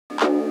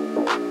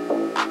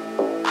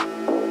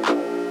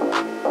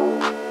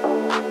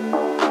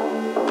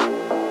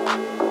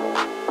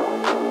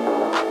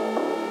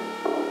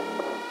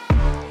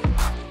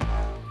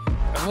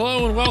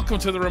Hello and welcome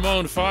to the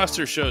Ramon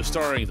Foster Show,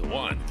 starring the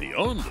one, the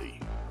only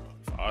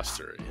Ramon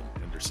Foster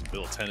in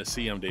Hendersonville,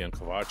 Tennessee. I'm Dejan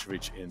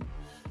Kovacevic in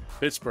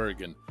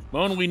Pittsburgh. And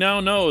Ramon, we now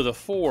know the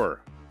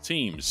 4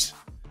 teams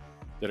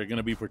that are going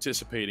to be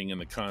participating in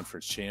the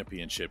conference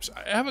championships.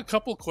 I have a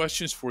couple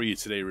questions for you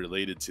today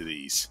related to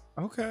these.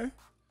 Okay.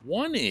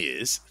 One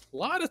is a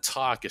lot of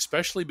talk,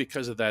 especially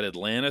because of that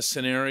Atlanta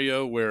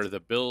scenario where the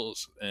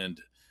Bills and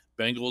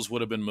Bengals would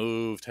have been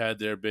moved had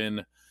there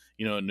been,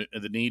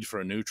 the need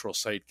for a neutral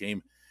site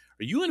game.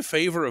 Are you in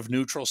favor of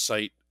neutral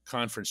site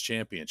conference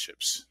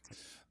championships?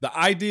 The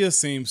idea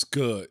seems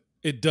good.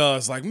 It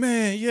does. Like,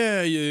 man,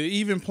 yeah,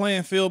 even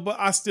playing field. But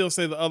I still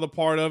say the other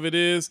part of it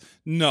is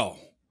no,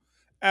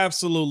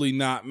 absolutely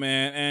not,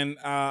 man. And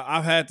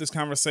I've had this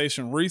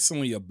conversation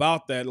recently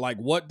about that. Like,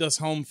 what does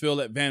home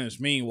field advantage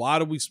mean? Why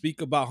do we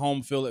speak about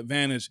home field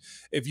advantage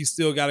if you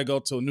still got to go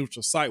to a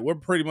neutral site? We're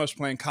pretty much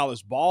playing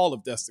college ball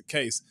if that's the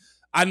case.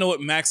 I know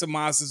it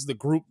maximizes the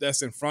group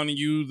that's in front of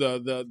you.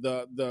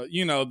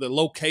 The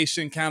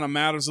location kind of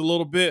matters a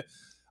little bit,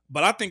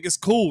 but I think it's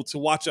cool to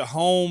watch a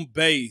home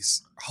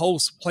base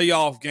host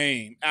playoff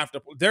game after.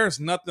 There's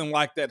nothing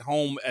like that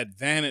home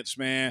advantage,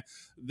 man,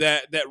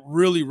 that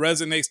really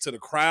resonates to the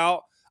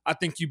crowd. I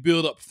think you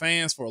build up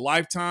fans for a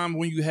lifetime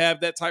when you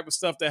have that type of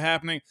stuff that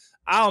happening.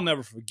 I'll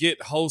never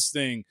forget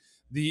hosting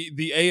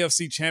the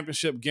AFC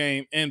Championship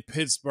game in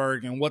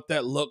Pittsburgh and what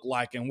that looked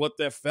like and what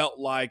that felt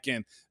like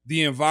and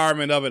the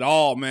environment of it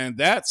all, man.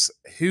 That's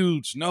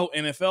huge. No,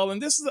 NFL. And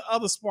this is the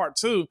other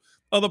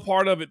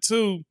part of it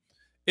too,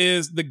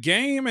 is the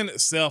game in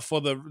itself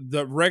for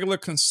the regular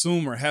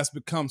consumer has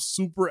become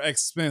super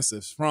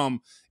expensive,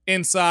 from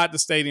inside the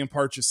stadium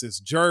purchases,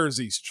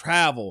 jerseys,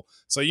 travel.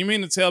 So you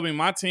mean to tell me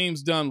my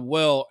team's done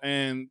well,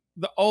 and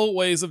the old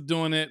ways of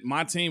doing it,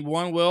 my team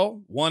won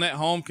well, won at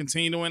home,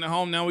 continue to win at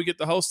home, now we get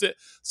to host it.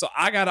 So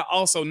I got to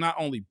also not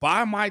only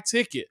buy my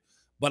ticket,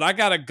 but I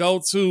got to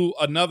go to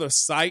another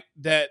site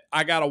that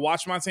I got to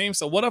watch my team.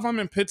 So what if I'm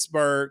in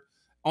Pittsburgh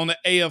on the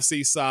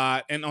AFC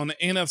side, and on the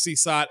NFC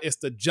side, it's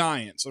the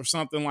Giants or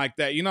something like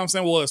that? You know what I'm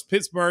saying? Well, it's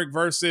Pittsburgh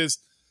versus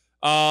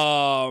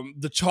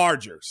the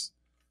Chargers,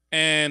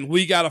 and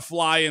we got to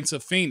fly into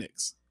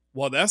Phoenix.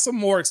 Well, that's a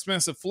more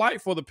expensive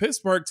flight for the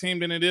Pittsburgh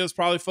team than it is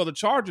probably for the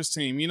Chargers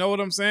team. You know what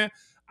I'm saying?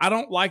 I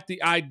don't like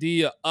the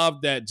idea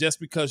of that just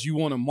because you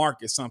want to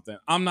market something.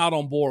 I'm not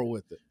on board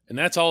with it. And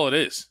that's all it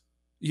is.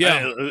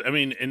 Yeah. I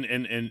mean,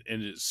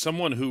 and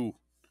someone who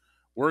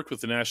worked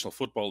with the National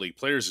Football League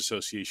Players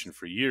Association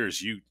for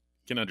years, you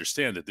can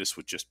understand that this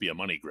would just be a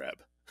money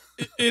grab.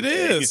 It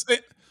is.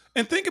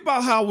 And think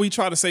about how we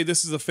try to say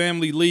this is a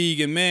family league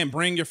and, man,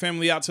 bring your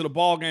family out to the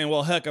ball game.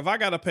 Well, heck, if I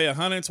got to pay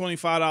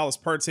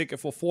 $125 per ticket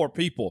for 4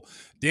 people,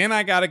 then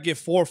I got to get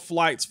 4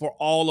 flights for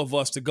all of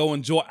us to go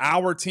enjoy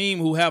our team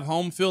who have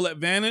home field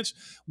advantage.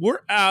 We're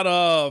out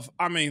of,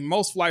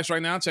 most flights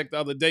right now. I checked the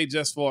other day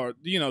just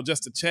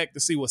to check to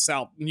see what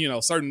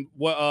certain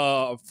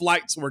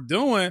flights were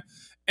doing.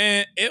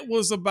 And it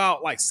was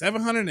about like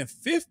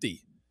 $750.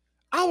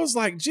 I was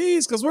like,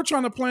 geez, because we're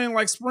trying to plan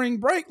like spring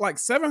break, like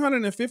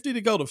 $750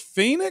 to go to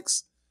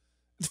Phoenix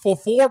for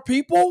 4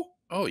 people.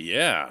 Oh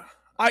yeah,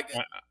 I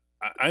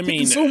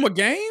mean, consume a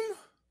game.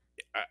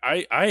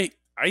 I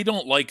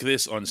don't like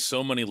this on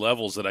so many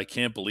levels that I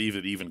can't believe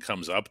it even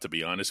comes up, to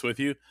be honest with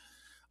you.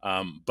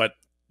 But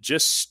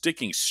just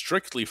sticking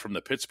strictly from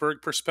the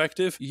Pittsburgh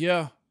perspective,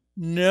 yeah.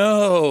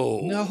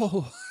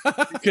 No,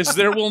 because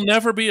there will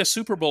never be a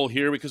Super Bowl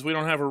here because we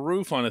don't have a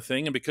roof on a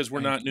thing, and because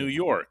we're not New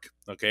York.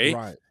 Okay,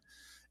 right.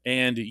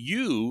 And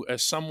you,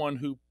 as someone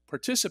who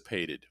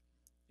participated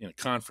in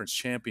conference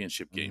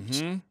championship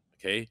games,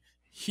 okay,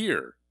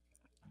 here,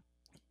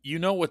 you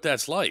know what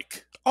that's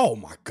like. Oh,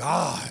 my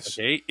gosh.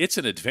 Okay, it's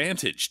an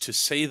advantage, to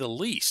say the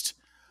least.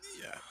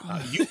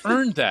 Yeah. You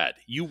earned that.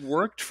 You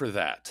worked for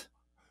that.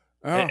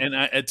 Oh.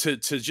 And to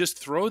just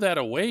throw that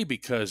away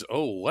because,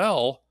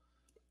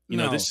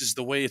 this is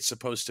the way it's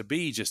supposed to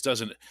be, just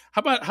doesn't.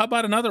 How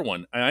about another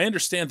one? I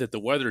understand that the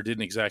weather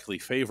didn't exactly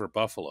favor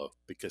Buffalo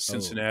because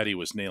Cincinnati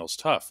was nails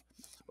tough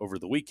over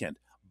the weekend.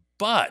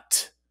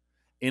 But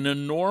in a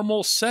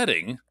normal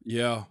setting,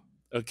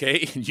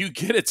 okay, and you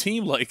get a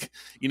team like,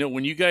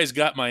 when you guys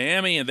got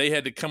Miami and they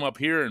had to come up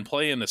here and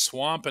play in the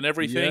swamp and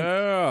everything,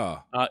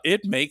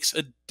 it makes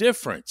a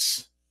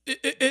difference.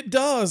 It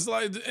does.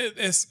 Like,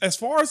 as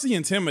far as the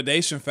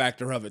intimidation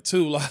factor of it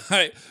too,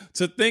 like,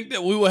 to think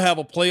that we would have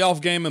a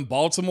playoff game in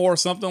Baltimore or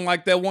something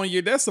like that one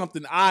year, that's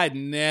something I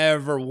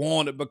never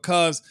wanted,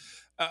 because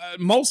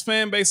most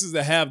fan bases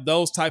that have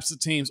those types of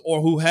teams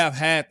or who have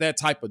had that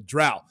type of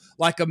drought,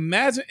 like,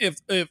 imagine if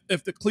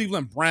the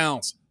Cleveland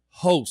Browns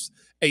host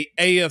a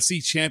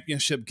AFC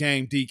championship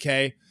game,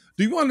 DK.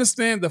 Do you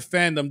understand the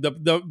fandom,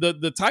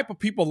 the type of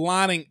people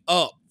lining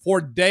up for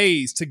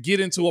days to get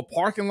into a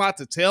parking lot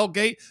to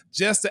tailgate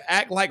just to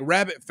act like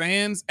rabid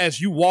fans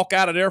as you walk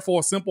out of there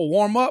for a simple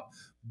warm-up?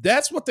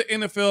 That's what the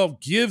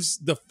NFL gives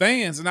the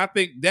fans, and I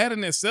think that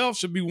in itself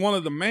should be one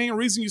of the main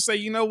reasons you say,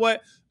 you know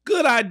what,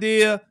 good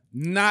idea,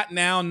 not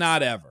now,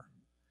 not ever.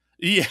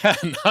 Yeah,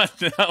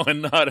 not now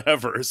and not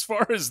ever. As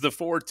far as the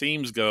 4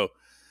 teams go,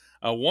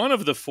 One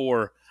of the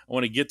four I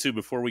want to get to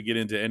before we get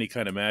into any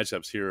kind of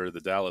matchups here are the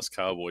Dallas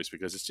Cowboys,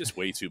 because it's just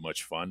way too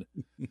much fun.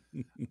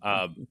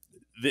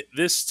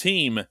 This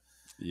team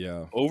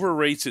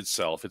overrates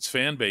itself. Its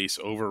fan base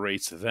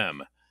overrates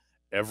them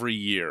every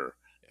year.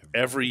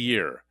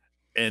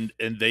 And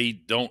they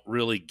don't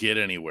really get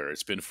anywhere.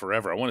 It's been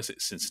forever. I want to say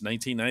since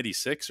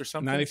 1996 or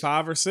something.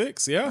 95 or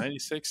 6, yeah.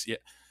 96, yeah.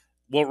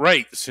 Well,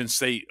 right,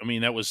 since I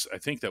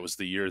think that was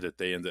the year that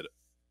they ended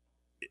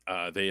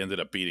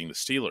up beating the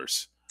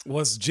Steelers.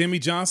 Was Jimmy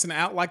Johnson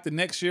out like the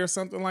next year or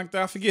something like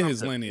that? I forget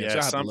his lineage.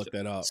 I have to look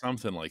that up.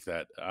 Something like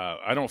that.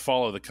 I don't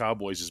follow the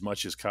Cowboys as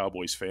much as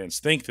Cowboys fans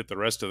think that the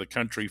rest of the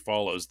country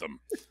follows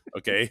them.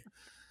 Okay?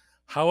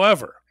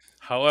 However,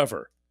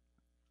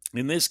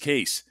 in this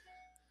case,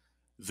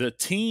 the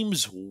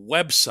team's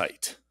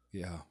website,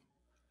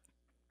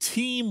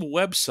 team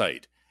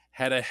website,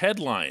 had a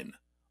headline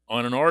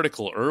on an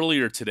article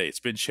earlier today. It's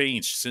been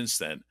changed since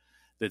then,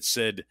 that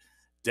said,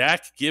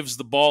 Dak gives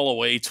the ball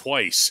away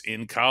twice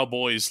in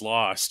Cowboys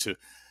loss to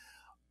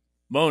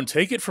Moan.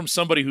 Take it from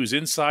somebody who's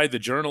inside the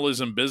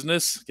journalism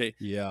business. Okay.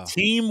 Yeah.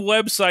 Team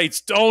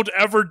websites don't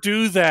ever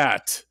do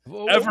that.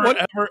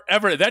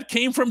 Ever. That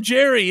came from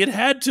Jerry. It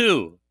had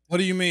to. What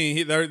do you mean?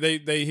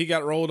 He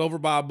got rolled over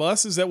by a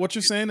bus? Is that what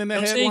you're saying in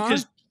that headline?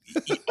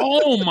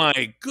 Oh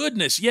my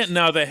goodness. Yeah.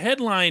 Now the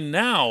headline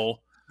now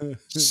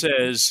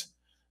says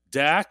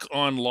Dak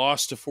on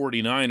loss to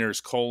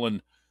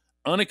 49ers,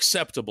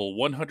 unacceptable,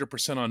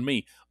 100% on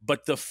me.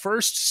 But the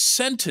first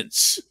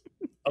sentence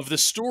of the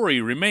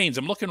story remains,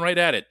 I'm looking right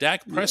at it,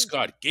 Dak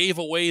Prescott gave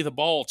away the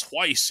ball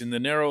twice in the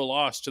narrow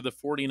loss to the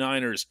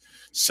 49ers.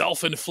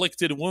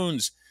 Self-inflicted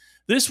wounds.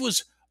 This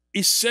was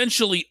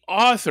essentially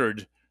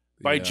authored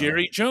by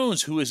Jerry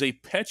Jones, who is a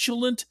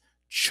petulant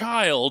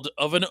child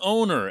of an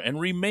owner and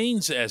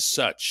remains as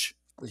such.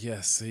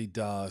 Yes, he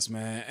does,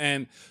 man.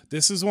 And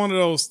this is one of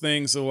those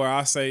things where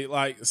I say,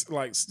 like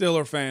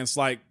Steeler fans,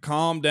 like,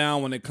 calm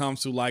down when it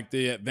comes to like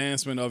the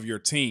advancement of your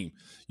team.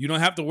 You don't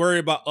have to worry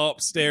about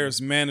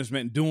upstairs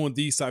management doing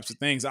these types of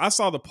things. I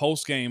saw the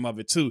post game of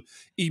it too.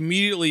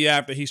 Immediately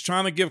after, he's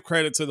trying to give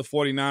credit to the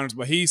 49ers,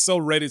 but he's so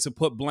ready to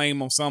put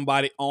blame on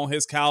somebody on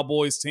his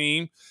Cowboys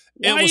team.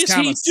 Why is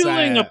he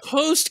doing a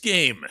post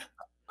game?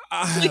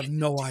 I have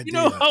no idea. You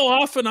know how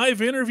often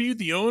I've interviewed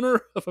the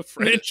owner of a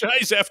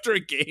franchise after a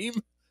game?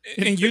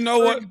 And you know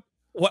what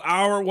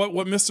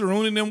Mr.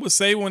 Rooney and them would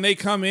say when they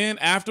come in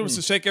afterwards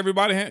to shake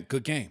everybody's hand?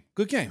 Good game.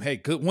 Hey,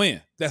 good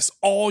win. That's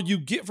all you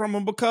get from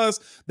them, because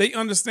they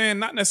understand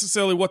not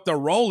necessarily what their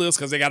role is,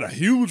 because they got a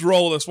huge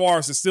role as far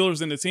as the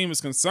Steelers and the team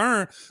is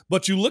concerned.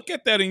 But you look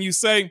at that and you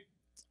say,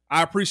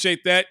 I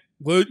appreciate that.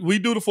 We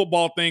do the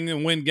football thing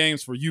and win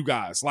games for you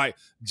guys. Like,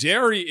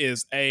 Jerry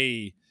is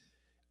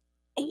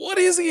what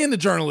is he in the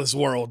journalist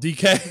world,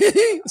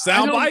 DK?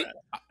 Soundbite?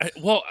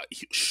 Well,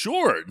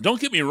 sure. Don't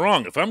get me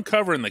wrong. If I'm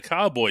covering the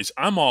Cowboys,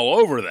 I'm all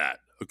over that,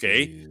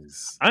 okay?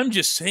 Jeez. I'm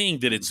just saying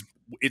that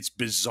it's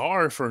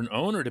bizarre for an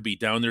owner to be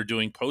down there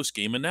doing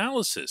post-game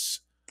analysis.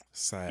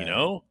 Sad. You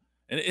know?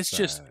 And it's sad.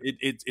 Just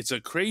it's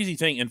a crazy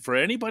thing. And for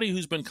anybody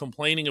who's been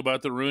complaining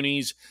about the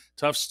Rooneys,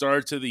 tough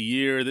start to the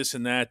year, this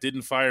and that,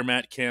 didn't fire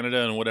Matt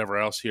Canada and whatever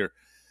else here,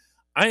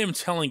 I am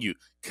telling you,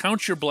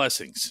 count your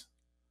blessings.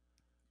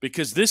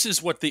 Because this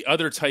is what the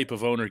other type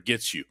of owner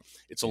gets you.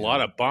 It's a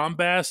lot of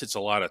bombast. It's a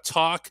lot of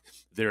talk.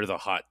 They're the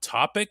hot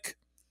topic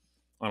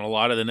on a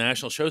lot of the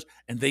national shows,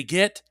 and they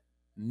get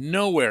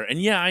nowhere.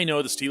 And yeah, I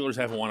know the Steelers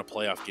haven't won a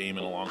playoff game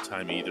in a long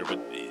time either, but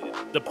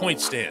the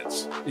point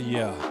stands.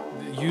 Yeah,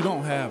 you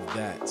don't have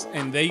that.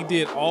 And they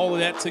did all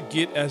of that to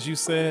get, as you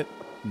said,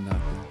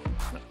 nothing.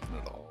 Nothing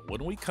at all.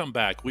 When we come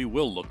back, we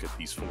will look at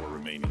these 4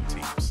 remaining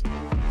teams.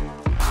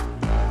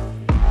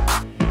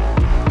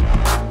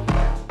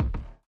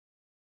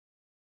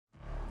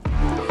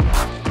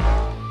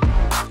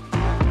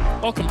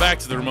 Welcome back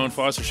to the Ramon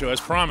Foster Show.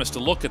 As promised, to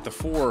look at the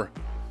 4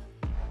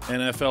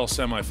 NFL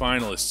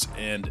semifinalists,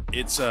 and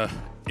it's a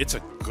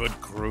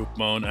good group,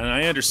 Moan. And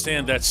I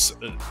understand that's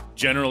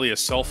generally a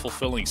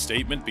self-fulfilling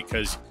statement,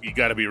 because you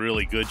got to be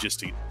really good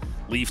just to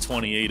leave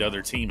 28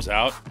 other teams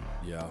out.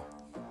 Yeah.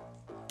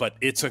 But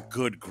it's a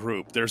good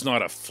group. There's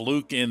not a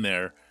fluke in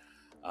there.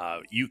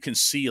 You can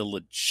see a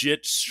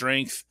legit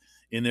strength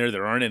in there.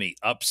 There aren't any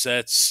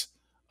upsets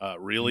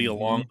really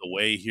along the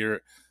way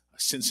here.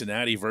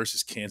 Cincinnati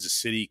versus Kansas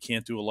City,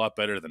 can't do a lot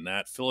better than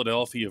that.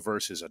 Philadelphia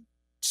versus a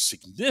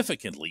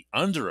significantly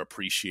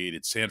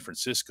underappreciated San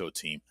Francisco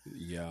team.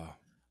 Yeah.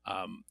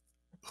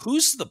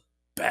 Who's the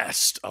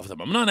best of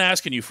them? I'm not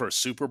asking you for a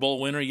Super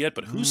Bowl winner yet,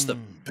 but who's the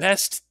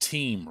best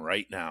team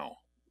right now?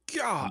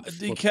 God,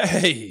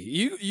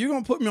 DK, you're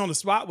going to put me on the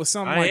spot with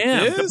something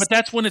this? But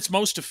that's when it's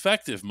most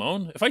effective,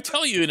 Moan. If I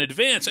tell you in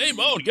advance, hey,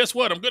 Moan, guess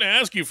what? I'm going to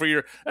ask you for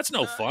that's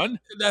no fun.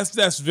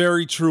 That's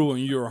very true,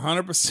 and you're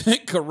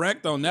 100%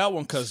 correct on that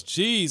one, because,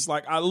 geez,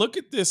 like, I look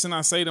at this and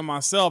I say to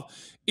myself,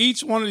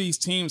 Each one of these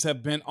teams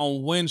have been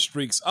on win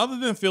streaks, other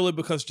than Philly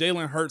because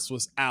Jalen Hurts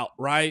was out,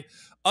 right?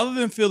 Other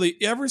than Philly,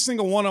 every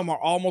single one of them are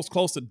almost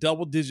close to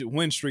double-digit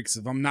win streaks,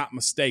 if I'm not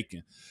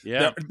mistaken.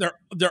 Yeah.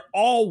 They're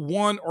all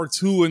 1 or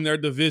 2 in their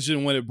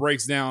division when it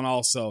breaks down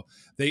also.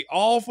 They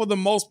all, for the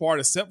most part,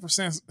 except for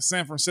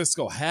San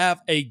Francisco,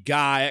 have a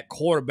guy at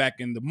quarterback.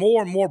 And the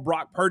more and more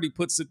Brock Purdy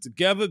puts it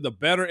together, the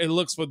better it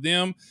looks for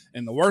them.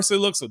 And the worse it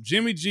looks for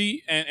Jimmy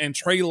G and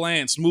Trey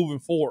Lance moving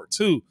forward,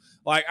 too.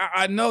 Like,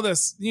 I know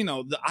that's,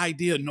 the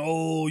idea,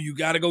 no, you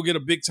got to go get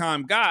a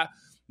big-time guy.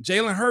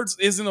 Jalen Hurts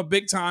isn't a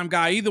big-time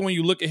guy either when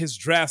you look at his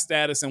draft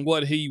status and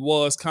what he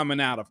was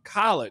coming out of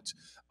college.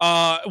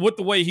 With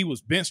the way he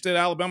was benched at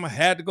Alabama,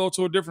 had to go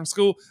to a different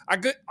school. I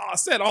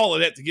said all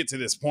of that to get to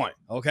this point,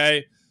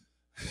 okay?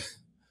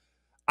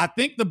 I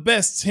think the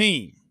best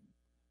team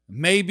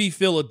may be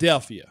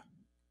Philadelphia.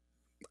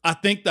 I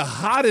think the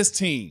hottest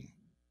team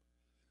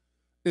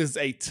is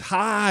a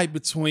tie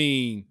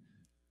between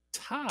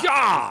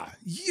God,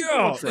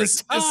 yeah,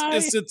 it's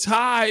a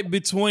tie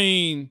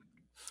between,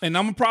 and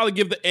I'm gonna probably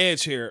give the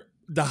edge here.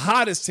 The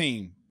hottest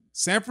team,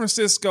 San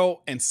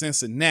Francisco and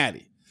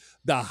Cincinnati.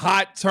 The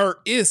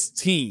hottest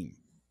team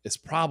is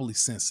probably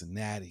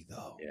Cincinnati,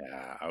 though.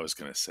 Yeah, I was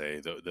gonna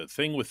say the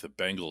thing with the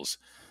Bengals,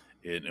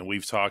 and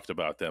we've talked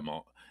about them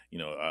all,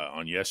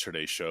 on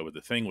yesterday's show. But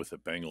the thing with the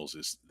Bengals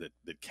is that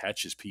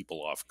catches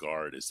people off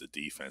guard is the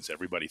defense.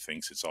 Everybody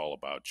thinks it's all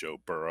about Joe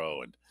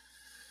Burrow and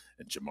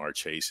Jamar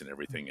Chase and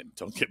everything. And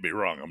don't get me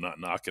wrong, I'm not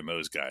knocking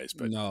those guys,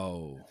 but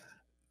no,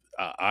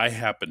 I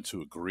happen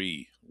to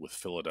agree with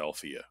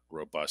Philadelphia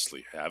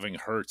robustly. Having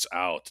Hurts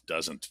out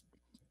doesn't,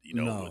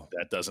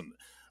 that doesn't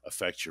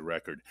affect your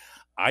record.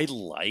 I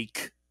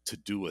like to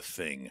do a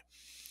thing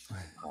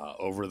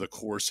over the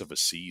course of a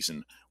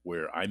season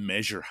where I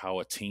measure how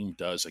a team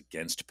does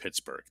against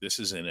Pittsburgh. This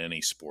is in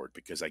any sport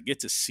because I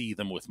get to see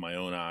them with my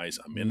own eyes.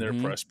 I'm in their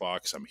press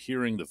box. I'm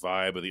hearing the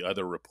vibe of the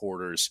other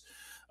reporters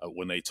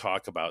when they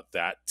talk about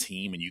that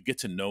team, and you get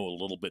to know a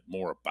little bit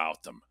more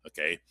about them,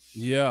 okay?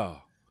 Yeah.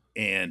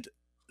 And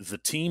the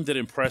team that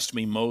impressed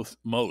me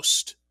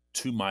most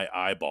to my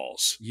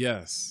eyeballs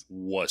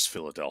was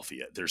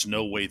Philadelphia. There's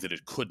no way that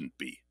it couldn't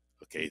be,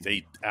 okay?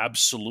 They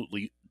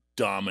absolutely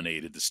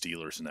dominated the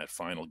Steelers in that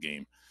final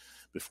game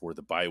before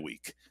the bye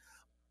week.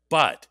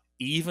 But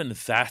even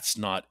that's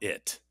not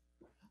it.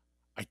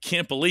 I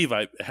can't believe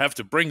I have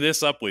to bring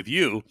this up with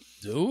you.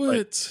 Do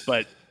it.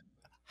 But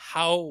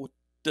how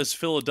does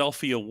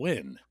Philadelphia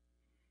win?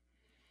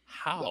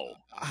 How?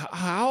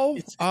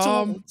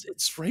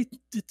 It's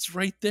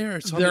right there.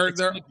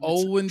 They're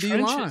O and D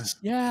line.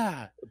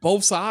 Yeah.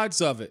 Both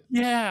sides of it.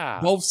 Yeah.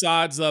 Both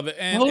sides of it.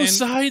 Both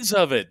sides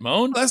of it,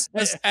 Moan. Let's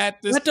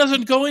at this. That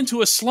doesn't go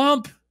into a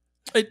slump.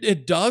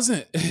 It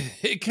doesn't.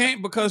 It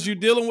can't, because you're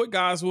dealing with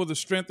guys who are the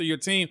strength of your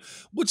team,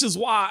 which is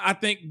why I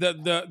think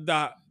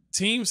the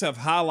teams have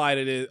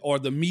highlighted it, or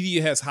the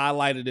media has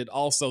highlighted it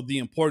also, the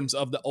importance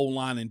of the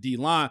O-line and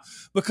D-line.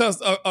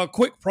 Because a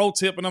quick pro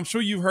tip, and I'm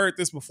sure you've heard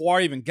this before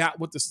I even got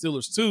with the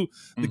Steelers too,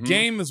 the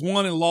game is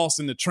won and lost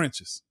in the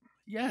trenches.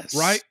 Yes.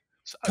 Right?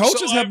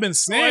 Coaches have been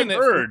saying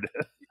it.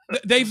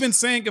 They've been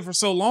saying it for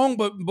so long,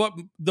 but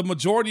the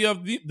majority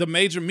of the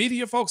major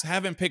media folks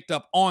haven't picked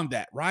up on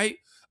that, right?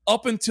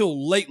 Up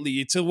until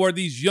lately, to where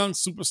these young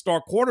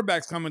superstar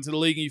quarterbacks come into the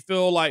league and you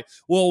feel like,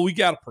 well, we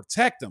got to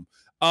protect them.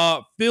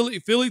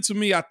 Philly to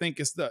me, I think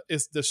is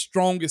the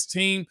strongest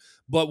team.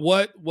 But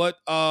what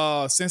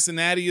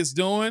Cincinnati is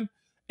doing,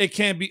 it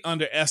can't be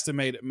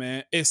underestimated,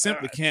 man. It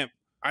simply can't.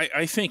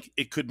 I think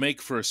it could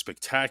make for a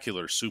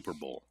spectacular Super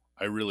Bowl.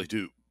 I really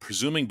do.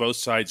 Presuming both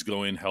sides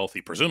go in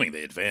healthy, presuming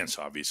they advance,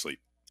 obviously.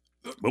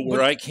 But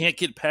where I can't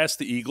get past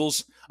the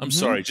Eagles, I'm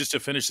sorry, just to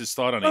finish this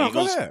thought on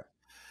Eagles,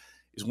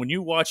 is when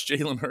you watch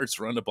Jalen Hurts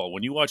run the ball,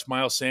 when you watch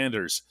Miles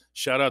Sanders,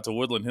 shout out to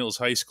Woodland Hills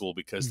High School,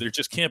 because there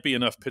just can't be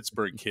enough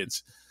Pittsburgh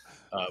kids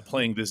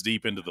playing this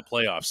deep into the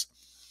playoffs.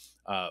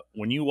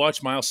 When you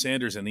watch Miles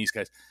Sanders and these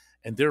guys,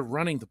 and they're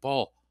running the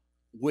ball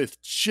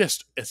with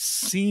just a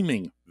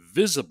seeming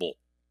visible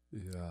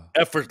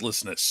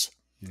effortlessness.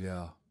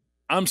 Yeah.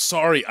 I'm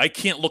sorry, I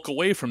can't look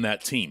away from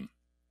that team.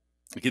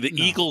 Okay, the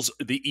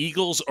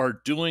Eagles are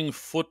doing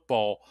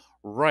football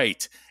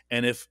right.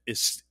 And if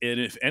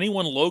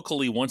anyone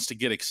locally wants to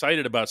get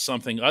excited about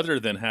something other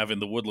than having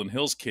the Woodland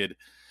Hills kid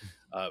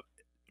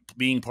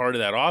being part of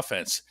that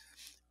offense,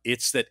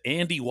 it's that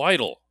Andy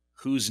Weidel,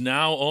 who's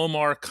now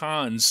Omar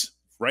Khan's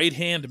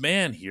right-hand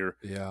man here,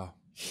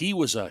 he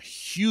was a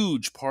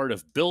huge part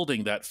of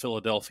building that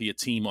Philadelphia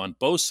team on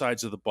both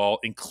sides of the ball,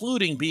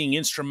 including being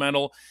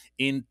instrumental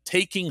in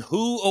taking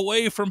who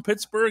away from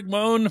Pittsburgh,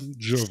 Moan?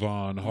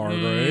 Javon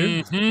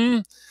Hargrave.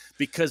 Mm-hmm.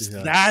 Because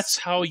that's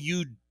how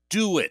you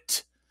do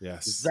it.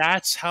 Yes.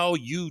 That's how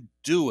you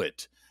do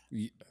it.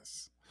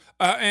 Yes.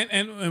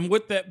 And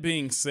with that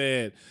being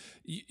said,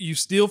 you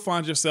still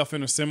find yourself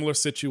in a similar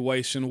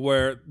situation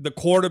where the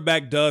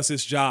quarterback does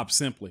his job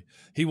simply.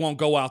 He won't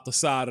go out the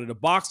side of the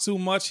box too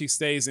much. He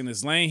stays in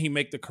his lane. He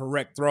make the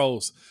correct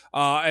throws.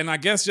 And I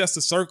guess just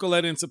to circle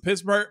that into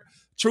Pittsburgh,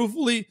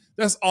 truthfully,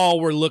 that's all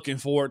we're looking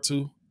forward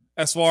to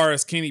as far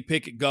as Kenny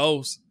Pickett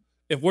goes.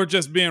 If we're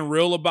just being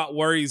real about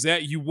where he's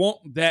at, you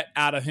want that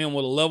out of him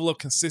with a level of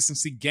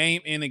consistency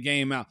game in and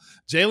game out.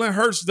 Jalen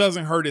Hurts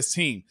doesn't hurt his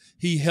team.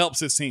 He helps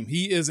his team.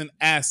 He is an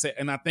asset.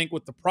 And I think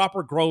with the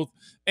proper growth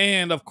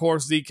and, of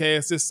course, DK,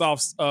 it's this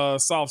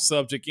soft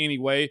subject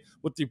anyway,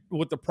 with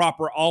the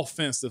proper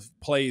offensive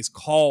plays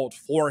called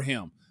for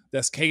him,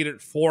 that's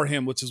catered for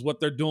him, which is what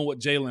they're doing with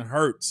Jalen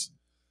Hurts,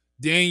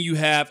 then you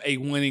have a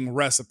winning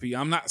recipe.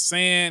 I'm not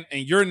saying,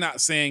 and you're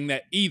not saying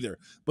that either,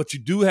 but you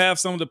do have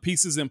some of the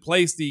pieces in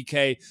place,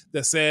 DK,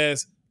 that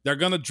says they're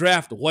going to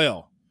draft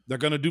well. They're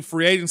going to do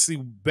free agency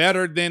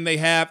better than they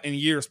have in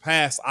years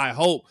past, I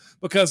hope,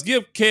 because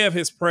give Kev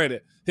his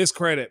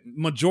credit.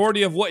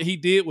 Majority of what he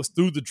did was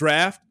through the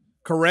draft,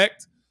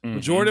 correct? Mm-hmm.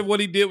 Majority of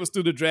what he did was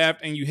through the draft,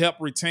 and you helped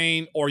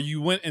retain, or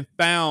you went and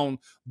found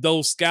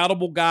those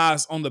scoutable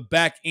guys on the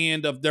back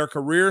end of their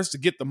careers to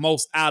get the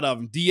most out of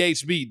them.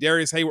 DHB,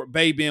 Darius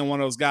Hayward-Bay being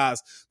one of those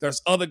guys.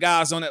 There's other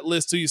guys on that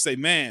list too. You say,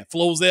 man,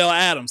 Flozell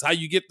Adams, how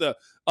you get the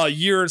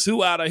year or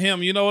two out of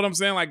him? You know what I'm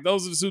saying? Like,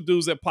 those are the two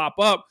dudes that pop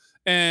up.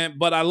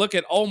 But I look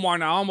at Omar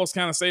and I almost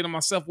kind of say to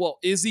myself, well,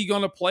 is he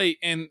going to play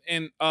in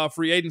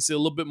free agency a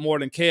little bit more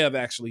than Kev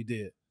actually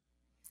did?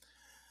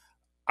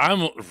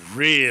 I'm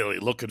really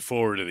looking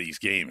forward to these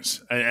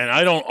games, and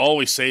I don't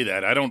always say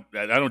that. I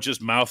don't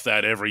just mouth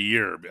that every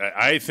year.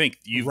 I think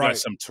you've got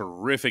some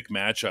terrific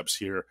matchups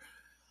here.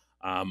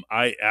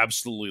 I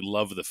absolutely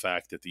love the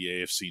fact that the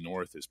AFC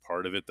North is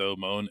part of it, though,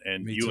 Moan.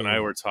 And you and I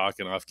were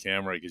talking off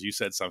camera because you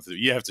said something.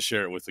 You have to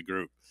share it with the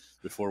group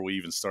before we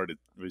even started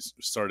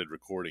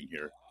recording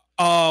here.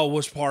 Oh,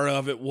 which part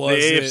of it was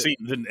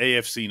the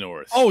AFC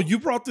North? Oh, you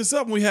brought this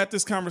up when we had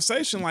this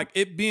conversation, like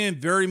it being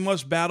very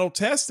much battle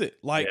tested,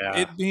 like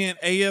it being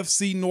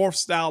AFC North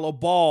style of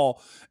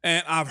ball.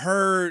 And I've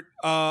heard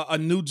a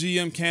new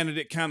GM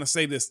candidate kind of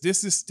say this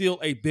is still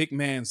a big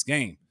man's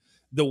game.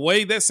 The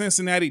way that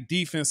Cincinnati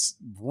defense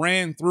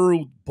ran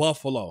through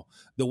Buffalo,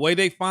 the way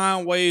they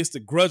find ways to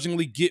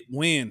grudgingly get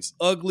wins,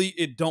 ugly,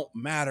 it don't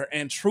matter.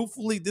 And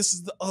truthfully, this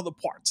is the other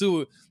part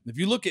to it. If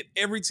you look at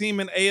every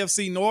team in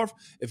AFC North,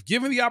 if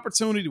given the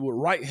opportunity with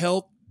right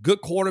health, good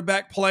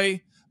quarterback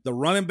play, the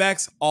running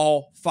backs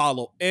all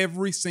follow.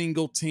 Every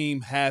single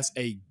team has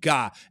a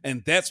guy.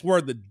 And that's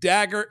where the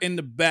dagger in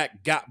the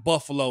back got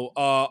Buffalo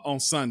on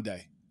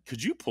Sunday.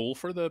 Could you pull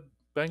for the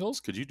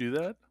Bengals? Could you do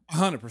that?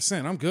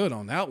 100%. I'm good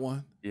on that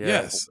one. Yeah.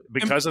 Yes.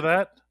 Because of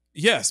that?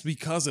 Yes,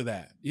 because of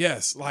that.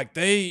 Yes. Like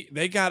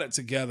they got it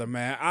together,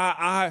 man.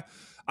 I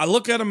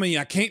look at them and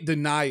I can't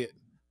deny it.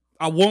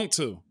 I want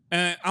to.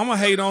 And I'm going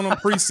to hate on them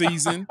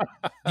preseason.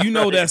 You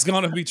know that's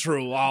going to be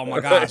true. Oh, my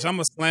gosh. I'm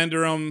going to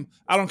slander them.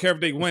 I don't care if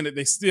they win it.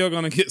 They still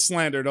going to get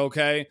slandered,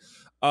 okay?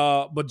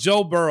 But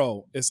Joe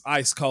Burrow is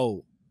ice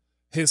cold.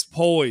 His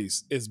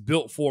poise is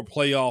built for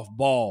playoff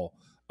ball.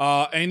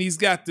 And he's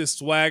got this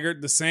swagger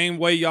the same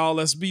way, y'all,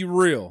 let's be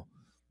real.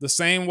 The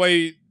same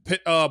way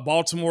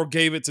Baltimore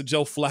gave it to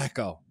Joe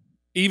Flacco.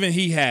 Even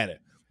he had it.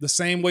 The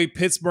same way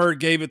Pittsburgh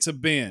gave it to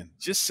Ben.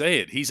 Just say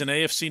it. He's an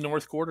AFC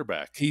North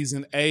quarterback. He's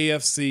an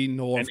AFC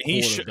North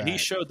quarterback. He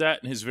showed that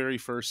in his very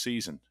first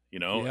season. You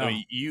know, I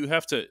mean, you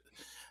have to,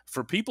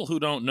 for people who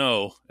don't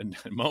know, and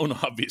Moan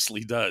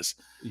obviously does.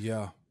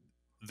 Yeah.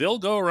 They'll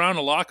go around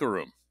the locker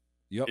room.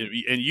 Yep.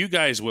 And you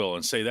guys will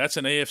and say, that's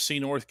an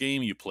AFC North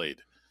game you played.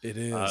 It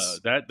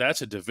is.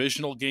 That's a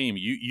divisional game.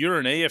 You're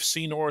an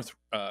AFC North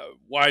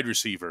wide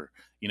receiver.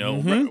 You know,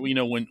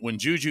 when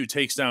Juju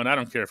takes down, I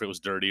don't care if it was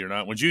dirty or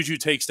not. When Juju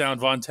takes down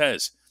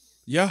Vontez,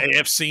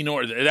 AFC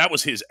North. That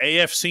was his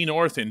AFC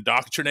North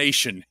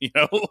indoctrination. You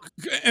know,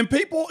 and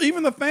people,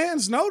 even the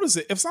fans, notice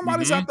it. If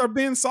somebody's out there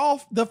being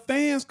soft, the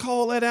fans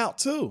call that out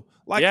too.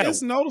 Like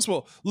it's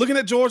noticeable. Looking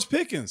at George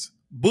Pickens,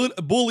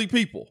 bully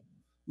people.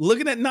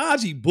 Looking at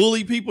Najee,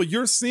 bully people.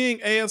 You're seeing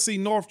AFC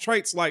North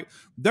traits. Like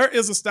there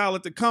is a style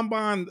at the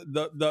combine.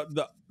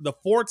 The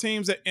four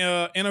teams that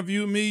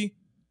interviewed me,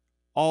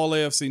 all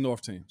AFC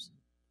North teams.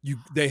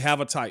 They have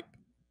a type.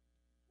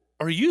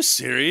 Are you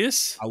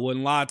serious? I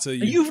wouldn't lie to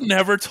you. You've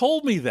never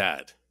told me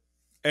that.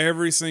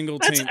 Every single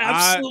team. That's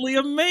absolutely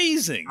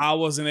amazing. I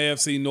was an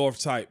AFC North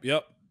type.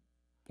 Yep.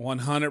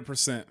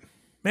 100%.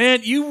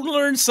 Man, you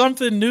learn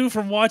something new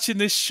from watching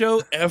this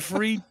show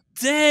every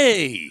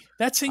day.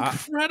 That's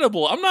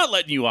incredible. I'm not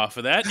letting you off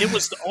of that. It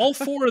was all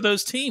four of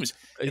those teams.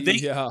 And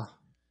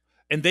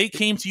they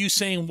came to you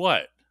saying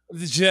what?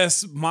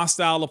 Just my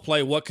style of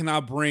play. What can I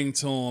bring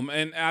to them?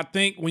 And I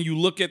think when you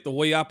look at the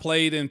way I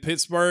played in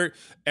Pittsburgh,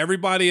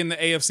 everybody in the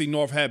AFC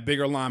North had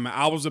bigger linemen.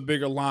 I was a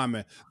bigger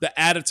lineman. The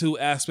attitude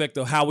aspect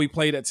of how we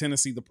played at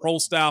Tennessee, the pro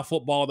style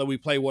football that we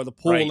played, where the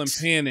pull and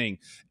pinning,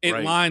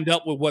 it lined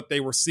up with what they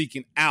were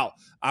seeking out.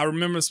 I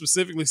remember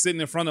specifically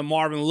sitting in front of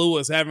Marvin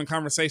Lewis, having a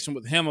conversation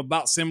with him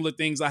about similar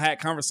things I had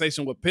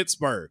conversation with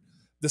Pittsburgh.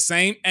 The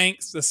same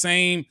angst, the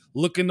same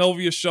looking over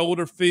your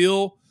shoulder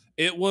feel.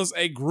 It was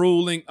a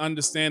grueling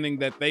understanding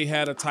that they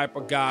had a type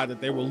of guy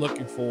that they were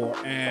looking for,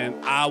 and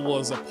I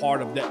was a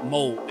part of that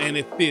mold, and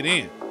it fit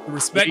in. The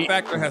respect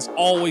factor has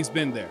always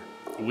been there.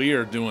 We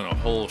are doing a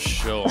whole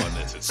show on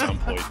this at some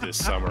point this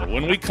summer.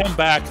 When we come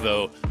back,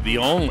 though, the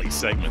only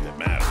segment that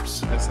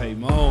matters. That's Hey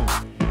Mo.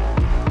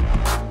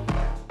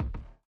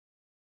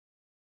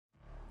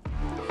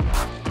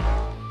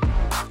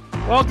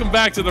 Welcome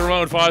back to the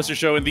Ramon Foster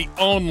Show and the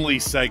only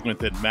segment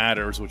that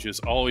matters, which is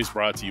always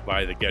brought to you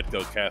by the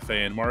Get-Go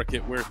Cafe and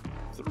Market, where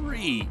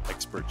 3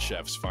 expert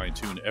chefs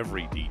fine-tune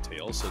every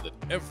detail so that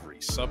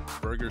every sub,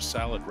 burger,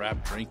 salad,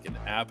 wrap, drink, and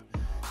app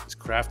is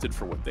crafted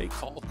for what they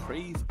call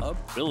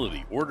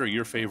craveability. Order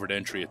your favorite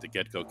entry at the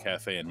Get-Go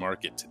Cafe and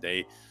Market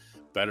today.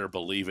 Better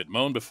believe it.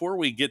 Moan, before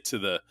we get to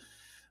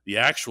the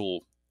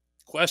actual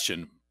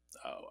question,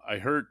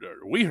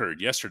 we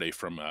heard yesterday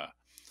from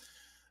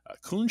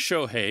Kun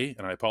Shohei,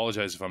 and I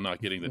apologize if I'm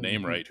not getting the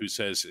name right, who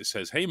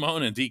says, "Hey,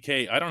 Moan and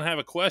DK, I don't have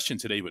a question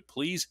today, but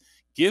please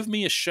give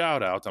me a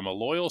shout out. I'm a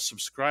loyal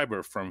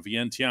subscriber from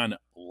Vientiane,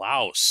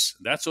 Laos."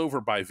 That's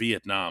over by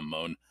Vietnam,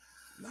 Moan.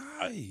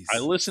 Nice. I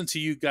listen to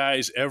you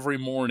guys every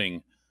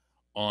morning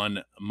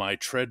on my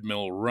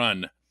treadmill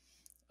run.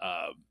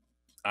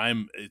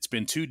 It's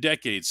been 2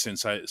 decades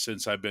since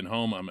I've been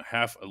home. I'm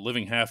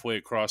living halfway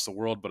across the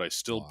world, but I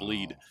still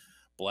bleed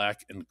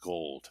black and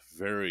gold.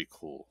 Very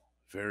cool.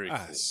 Very cool.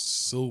 That's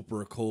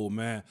super cool,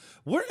 man.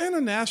 We're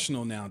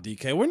international now,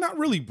 DK. We're not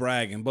really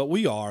bragging, but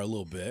we are a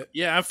little bit.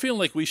 Yeah, I feel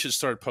like we should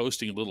start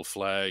posting little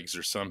flags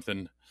or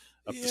something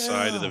up the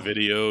side of the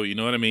video. You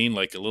know what I mean?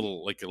 Like a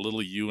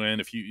little UN.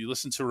 If you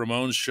listen to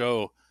Ramon's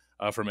show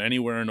from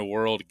anywhere in the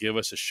world, give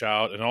us a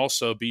shout. And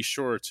also be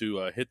sure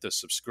to hit the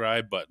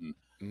subscribe button.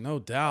 No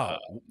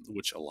doubt.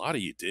 Which a lot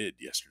of you did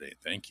yesterday.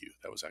 Thank you.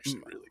 That was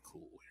actually really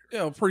cool.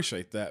 Yeah,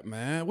 appreciate that,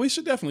 man. We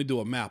should definitely do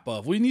a map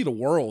of. We need a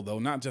world, though,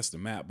 not just a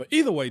map. But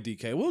either way,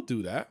 DK, we'll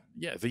do that.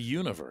 Yeah, the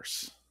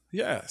universe.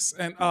 Yes.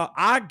 And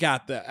I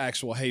got the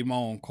actual Hey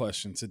Mon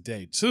question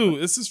today, too.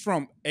 This is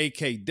from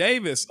A.K.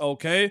 Davis,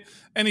 okay?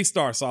 And he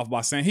starts off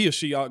by saying, he or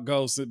she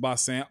goes by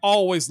saying,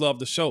 "Always love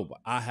the show, but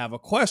I have a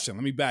question."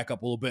 Let me back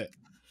up a little bit.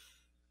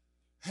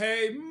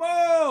 Hey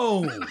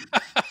Mo,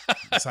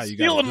 that's how you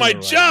stealing my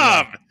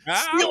job.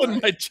 Stealing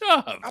my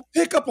job. I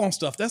pick up on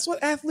stuff. That's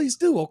what athletes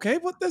do, okay?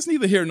 But that's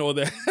neither here nor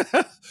there.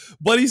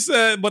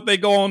 But they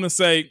go on to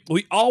say,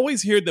 "We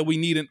always hear that we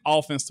need an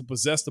offense to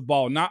possess the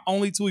ball, not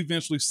only to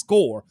eventually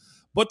score,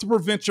 but to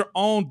prevent your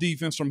own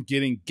defense from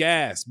getting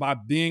gassed by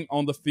being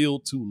on the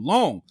field too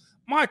long.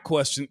 My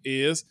question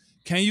is,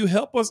 can you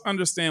help us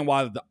understand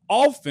why the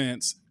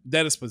offense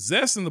that is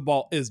possessing the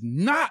ball is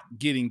not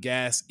getting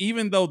gas,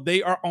 even though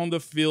they are on the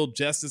field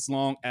just as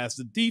long as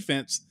the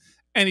defense?"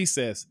 And he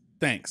says,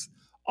 "Thanks."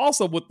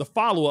 Also, with the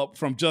follow-up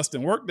from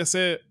Justin Work that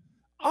said,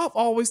 "I've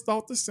always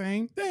thought the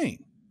same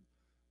thing."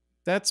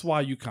 That's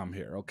why you come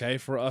here, okay?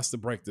 For us to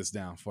break this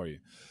down for you.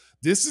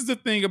 This is the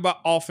thing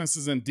about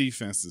offenses and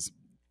defenses.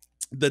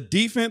 The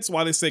defense,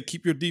 why they say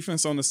keep your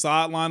defense on the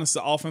sideline, it's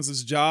the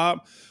offense's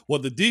job. Well,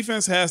 the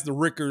defense has the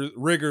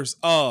rigors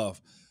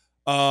of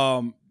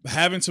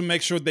having to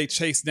make sure they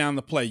chase down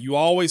the play. You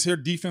always hear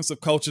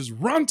defensive coaches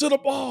run to the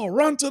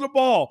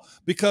ball,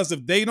 because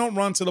if they don't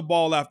run to the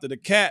ball after the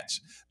catch,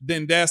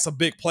 then that's a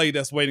big play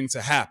that's waiting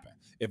to happen.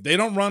 If they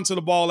don't run to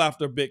the ball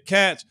after a big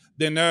catch,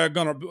 then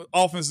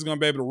offense is going to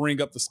be able to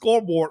ring up the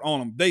scoreboard on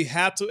them. They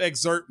have to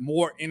exert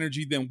more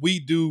energy than we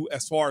do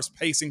as far as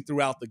pacing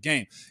throughout the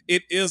game.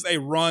 It is a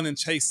run and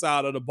chase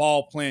side of the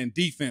ball playing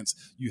defense.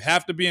 You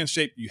have to be in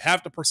shape. You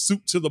have to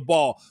pursuit to the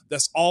ball.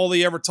 That's all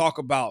they ever talk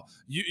about.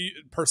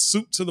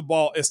 Pursuit to the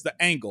ball is the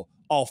angle.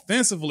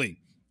 Offensively,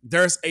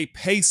 there's a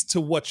pace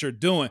to what you're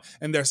doing,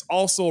 and there's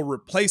also a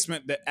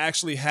replacement that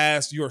actually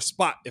has your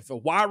spot. If a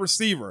wide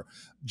receiver,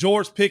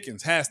 George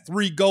Pickens, has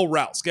 3 go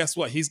routes, guess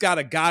what? He's got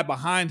a guy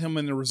behind him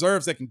in the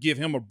reserves that can give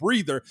him a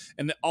breather,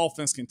 and the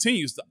offense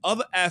continues. The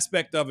other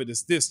aspect of it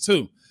is this,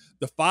 too.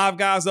 The 5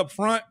 guys up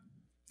front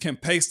can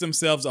pace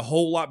themselves a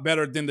whole lot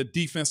better than the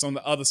defense on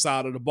the other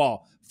side of the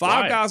ball.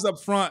 5 guys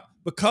up front,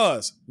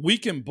 because we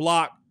can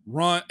block,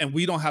 run, and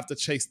we don't have to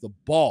chase the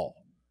ball.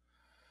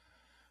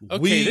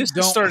 Okay, this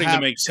is starting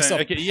to make sense.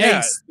 Okay,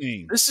 yeah,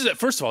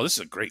 first of all, this is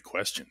a great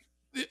question.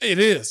 It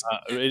is.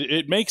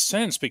 It makes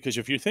sense, because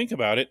if you think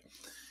about it,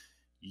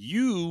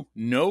 you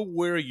know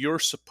where you're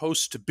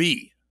supposed to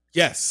be.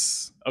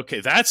 Yes.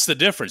 Okay, that's the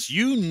difference.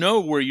 You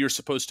know where you're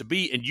supposed to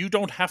be, and you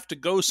don't have to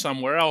go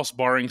somewhere else,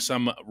 barring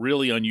some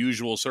really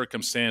unusual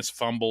circumstance,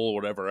 fumble, or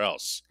whatever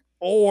else.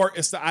 Or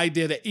it's the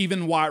idea that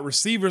even wide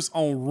receivers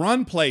on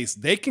run plays,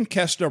 they can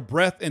catch their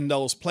breath in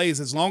those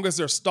plays as long as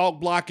they're stalk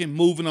blocking,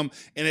 moving them,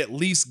 and at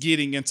least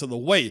getting into the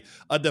way.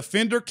 A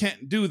defender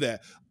can't do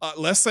that.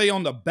 Let's say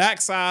on the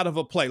backside of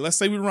a play, let's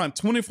say we run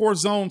 24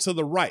 zone to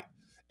the right.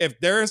 If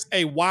there's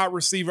a wide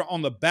receiver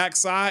on the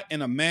backside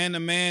in a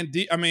man-to-man,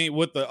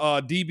 with the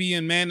DB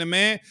and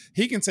man-to-man,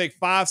 he can take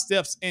 5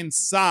 steps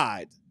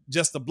inside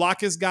just to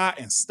block his guy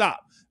and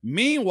stop.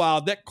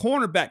 Meanwhile, that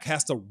cornerback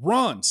has to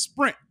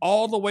sprint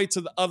all the way to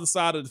the other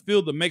side of the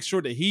field to make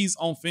sure that he's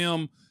on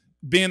film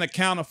being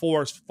accounted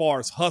for as far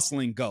as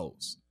hustling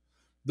goes.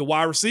 The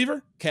wide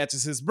receiver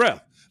catches his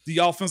breath. The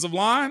offensive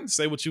line,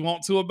 say what you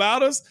want to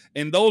about us,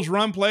 and those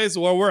run plays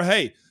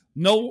where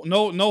No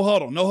huddle, no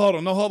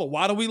huddle, no huddle.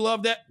 Why do we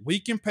love that? We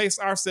can pace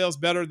ourselves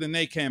better than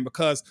they can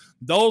because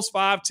those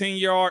 5,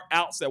 10-yard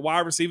outs that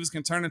wide receivers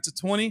can turn into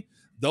 20,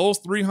 those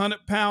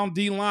 300-pound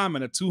D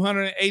linemen, a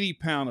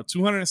 280-pound, a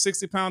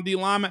 260-pound D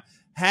lineman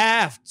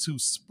have to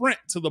sprint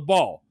to the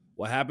ball.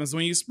 What happens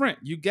when you sprint?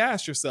 You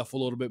gas yourself a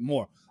little bit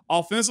more.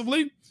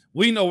 Offensively,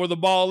 we know where the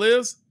ball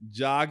is.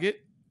 Jog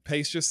it,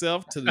 pace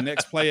yourself to the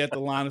next play at the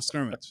line of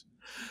scrimmage.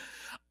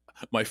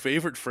 My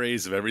favorite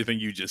phrase of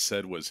everything you just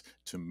said was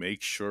to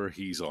make sure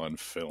he's on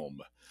film.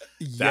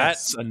 Yes.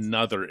 That's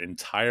another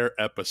entire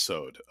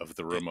episode of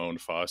the Ramon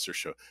Foster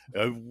Show.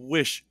 I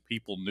wish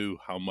people knew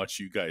how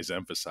much you guys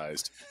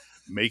emphasized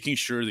making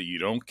sure that you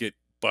don't get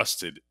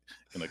busted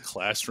in a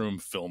classroom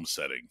film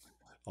setting.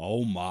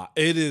 Oh my,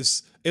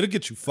 it'll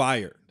get you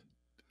fired.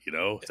 You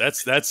know,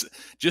 that's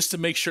just to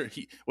make sure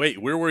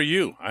wait, where were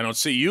you? I don't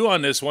see you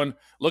on this one.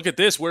 Look at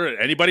this.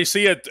 Anybody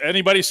see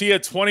a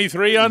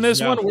 23 on this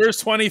one? Where's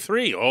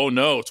 23? Oh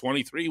no,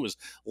 23 was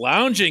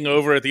lounging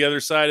over at the other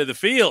side of the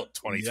field.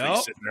 23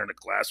 sitting there in a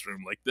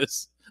classroom like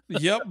this.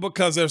 Yep,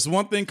 because there's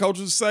one thing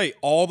coaches say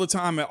all the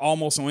time at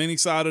almost on any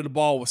side of the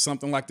ball with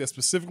something like that,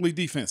 specifically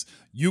defense.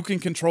 You can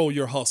control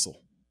your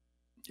hustle.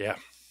 Yeah.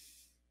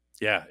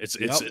 Yeah,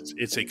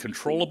 it's a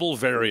controllable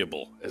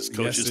variable, as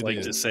coaches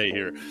like to say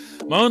here.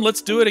 Moan,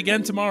 let's do it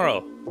again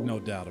tomorrow. No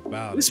doubt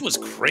about it. This was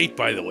great,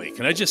 by the way.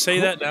 Can I just say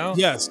that now?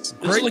 Yes,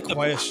 great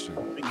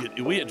question.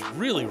 We had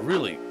really,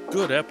 really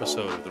good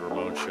episode of the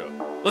Ramon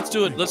Show. Let's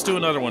do it. Let's do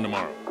another one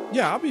tomorrow.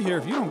 Yeah, I'll be here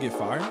if you don't get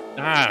fired.